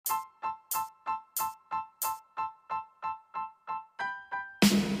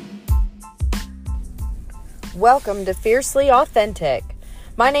Welcome to Fiercely Authentic.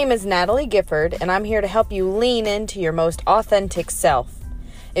 My name is Natalie Gifford, and I'm here to help you lean into your most authentic self.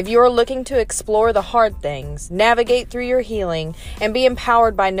 If you are looking to explore the hard things, navigate through your healing, and be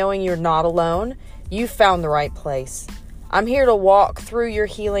empowered by knowing you're not alone, you've found the right place. I'm here to walk through your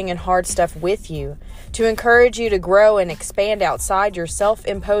healing and hard stuff with you, to encourage you to grow and expand outside your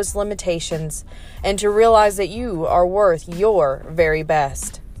self-imposed limitations, and to realize that you are worth your very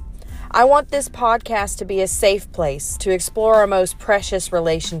best. I want this podcast to be a safe place to explore our most precious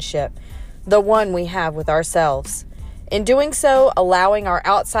relationship, the one we have with ourselves. In doing so, allowing our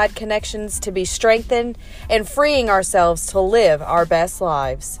outside connections to be strengthened and freeing ourselves to live our best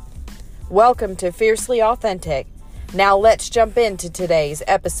lives. Welcome to Fiercely Authentic. Now let's jump into today's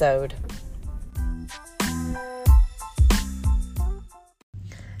episode.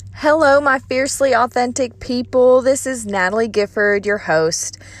 Hello, my fiercely authentic people. This is Natalie Gifford, your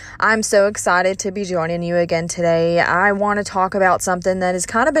host. I'm so excited to be joining you again today. I want to talk about something that has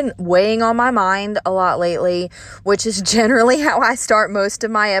kind of been weighing on my mind a lot lately, which is generally how I start most of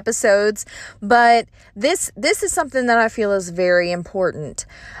my episodes. But this is something that I feel is very important.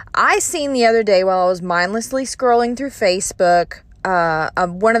 I seen the other day while I was mindlessly scrolling through Facebook,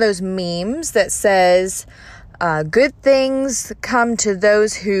 one of those memes that says, good things come to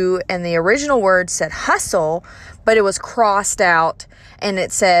those who, and the original word said hustle, but it was crossed out and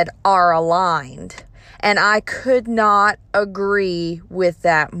it said are aligned. And I could not agree with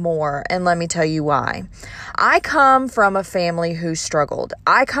that more. And let me tell you why. I come from a family who struggled.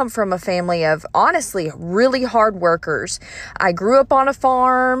 I come from a family of, honestly, really hard workers. I grew up on a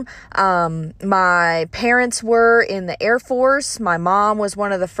farm. My parents were in the Air Force. My mom was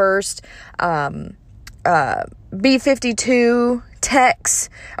one of the first, B-52 techs,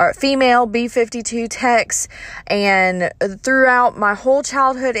 or female B-52 techs, and throughout my whole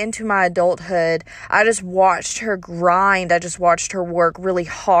childhood into my adulthood, I just watched her grind. I just watched her work really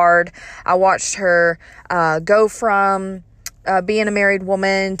hard. I watched her go from being a married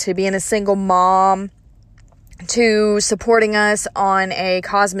woman to being a single mom to supporting us on a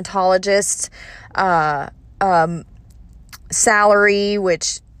cosmetologist salary,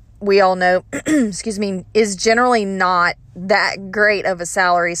 which we all know, is generally not that great of a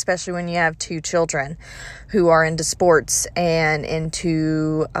salary, especially when you have two children who are into sports and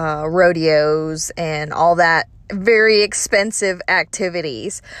into rodeos and all that very expensive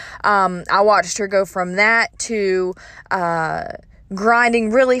activities. I watched her go from that to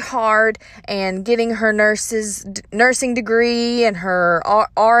grinding really hard and getting her nursing degree and her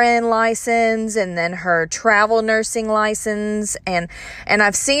RN license and then her travel nursing license. And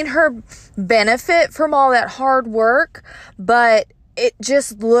I've seen her benefit from all that hard work, but it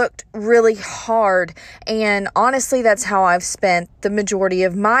just looked really hard. And honestly, that's how I've spent the majority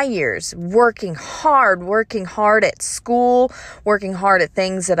of my years, working hard at school, working hard at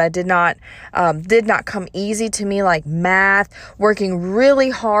things that I did not come easy to me, like math, working really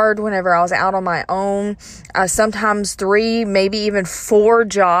hard whenever I was out on my own, sometimes 3, maybe even 4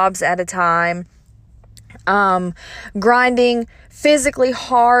 jobs at a time. Grinding physically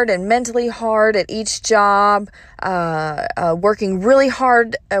hard and mentally hard at each job, working really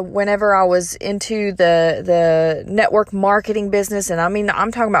hard whenever I was into the network marketing business. And I mean,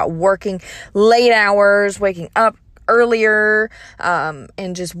 I'm talking about working late hours, waking up earlier,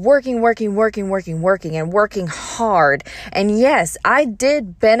 and just working and working hard. And yes, I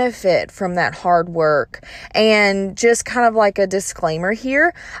did benefit from that hard work. And just kind of like a disclaimer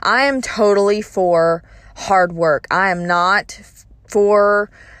here, I am totally for hard work. I am not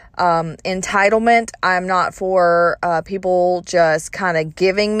for entitlement. I'm not for people just kind of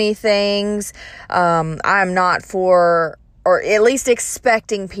giving me things. I'm not for, or at least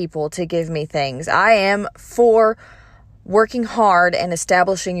expecting people to give me things. I am for working hard and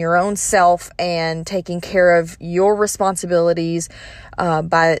establishing your own self and taking care of your responsibilities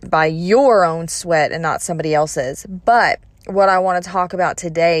by your own sweat and not somebody else's. But what I want to talk about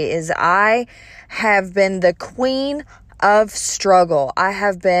today is I have been the queen of struggle. I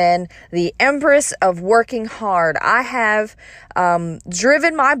have been the empress of working hard. I have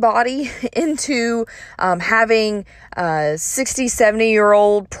driven my body into having 60,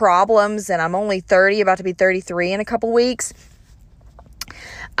 70-year-old problems, and I'm only 30, about to be 33 in a couple weeks.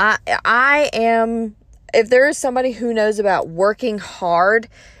 I am, if there is somebody who knows about working hard,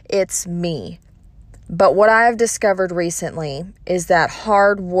 it's me. But what I have discovered recently is that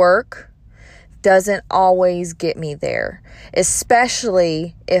hard work doesn't always get me there,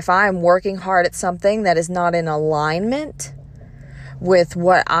 especially if I'm working hard at something that is not in alignment with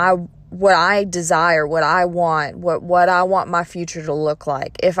what I what I desire, what I want, what I want my future to look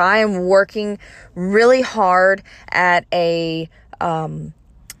like. If I am working really hard at a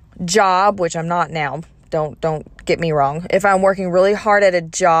job, which I'm not now, don't get me wrong. If I'm working really hard at a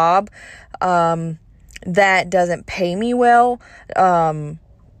job that doesn't pay me well, or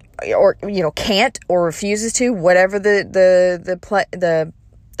can't or refuses to, whatever the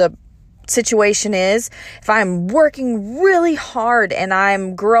situation is, if I'm working really hard and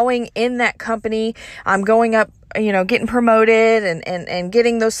I'm growing in that company, I'm going up, getting promoted and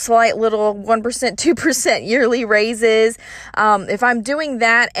getting those slight little 1%, 2% yearly raises. If I'm doing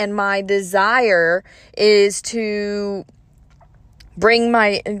that and my desire is to bring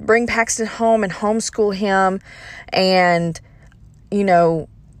Paxton home and homeschool him and,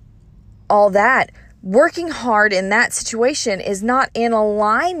 all that, working hard in that situation is not in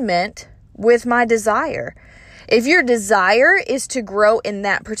alignment with my desire. If your desire is to grow in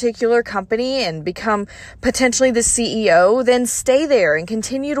that particular company and become potentially the CEO, then stay there and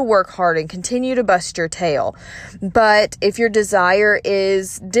continue to work hard and continue to bust your tail. But if your desire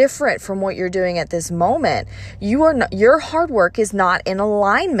is different from what you're doing at this moment, your hard work is not in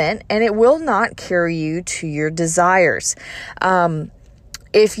alignment and it will not carry you to your desires.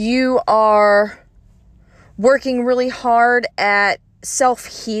 If you are working really hard at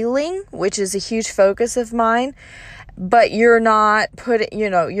self-healing, which is a huge focus of mine, but you're not paying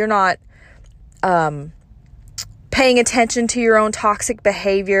attention to your own toxic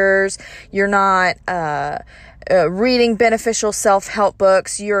behaviors, you're not reading beneficial self-help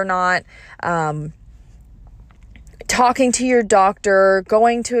books, you're not talking to your doctor,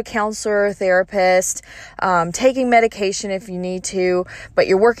 going to a counselor or therapist, taking medication if you need to, but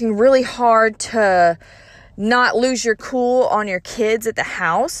you're working really hard to not lose your cool on your kids at the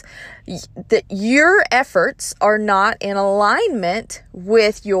house, that your efforts are not in alignment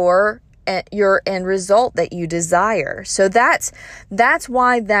with your end result that you desire. So that's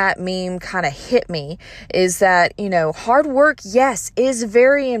why that meme kind of hit me, is that, hard work, yes, is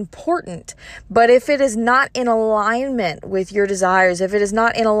very important, but if it is not in alignment with your desires, if it is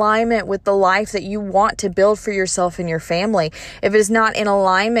not in alignment with the life that you want to build for yourself and your family, if it is not in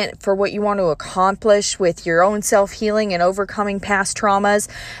alignment for what you want to accomplish with your own self-healing and overcoming past traumas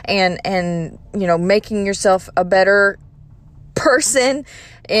and making yourself a better person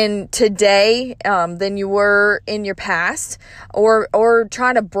in today than you were in your past, or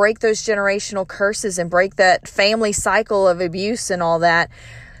trying to break those generational curses and break that family cycle of abuse and all that.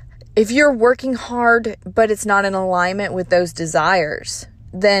 If you're working hard but it's not in alignment with those desires,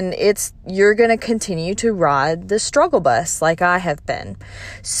 then you're going to continue to ride the struggle bus like I have been.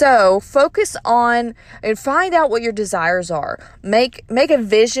 So focus on and find out what your desires are. Make a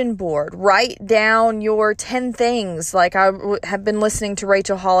vision board. Write down your 10 things. Like I have been listening to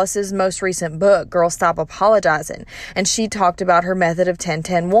Rachel Hollis's most recent book, Girl Stop Apologizing. And she talked about her method of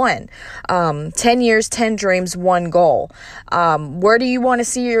 10-10-1. 10 years, 10 dreams, 1 goal. Where do you want to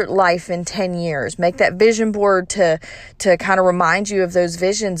see your life in 10 years? Make that vision board to kind of remind you of those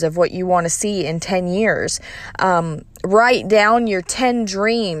visions of what you want to see in 10 years. Write down your 10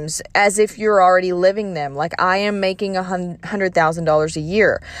 dreams as if you're already living them. Like, I am making $100,000 a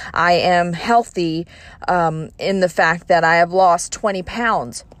year. I am healthy in the fact that I have lost 20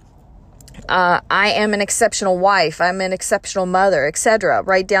 pounds. I am an exceptional wife. I'm an exceptional mother, etc.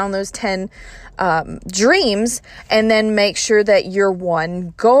 Write down those 10 dreams, and then make sure that your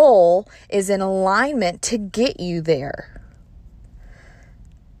one goal is in alignment to get you there.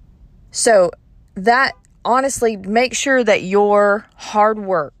 So that, honestly, make sure that your hard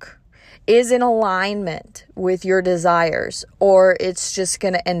work is in alignment with your desires, or it's just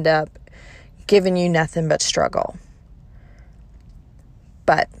going to end up giving you nothing but struggle.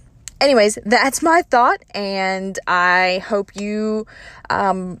 But anyways, that's my thought, and I hope you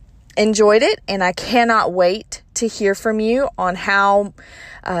enjoyed it, and I cannot wait to hear from you on how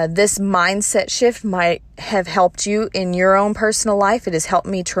this mindset shift might have helped you in your own personal life. It has helped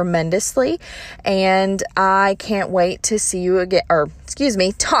me tremendously, and I can't wait to see you again,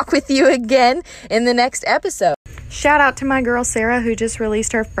 talk with you again in the next episode. Shout out to my girl Sarah, who just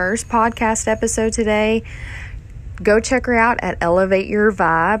released her first podcast episode today. Go check her out at Elevate Your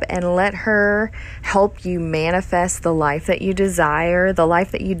Vibe and let her help you manifest the life that you desire, the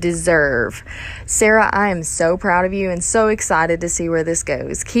life that you deserve. Sarah, I am so proud of you and so excited to see where this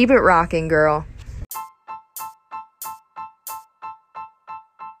goes. Keep it rocking, girl.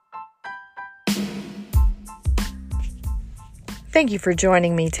 Thank you for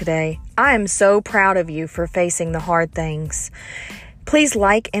joining me today. I am so proud of you for facing the hard things. Please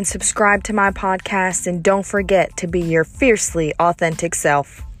like and subscribe to my podcast, and don't forget to be your fiercely authentic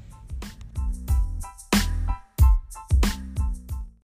self.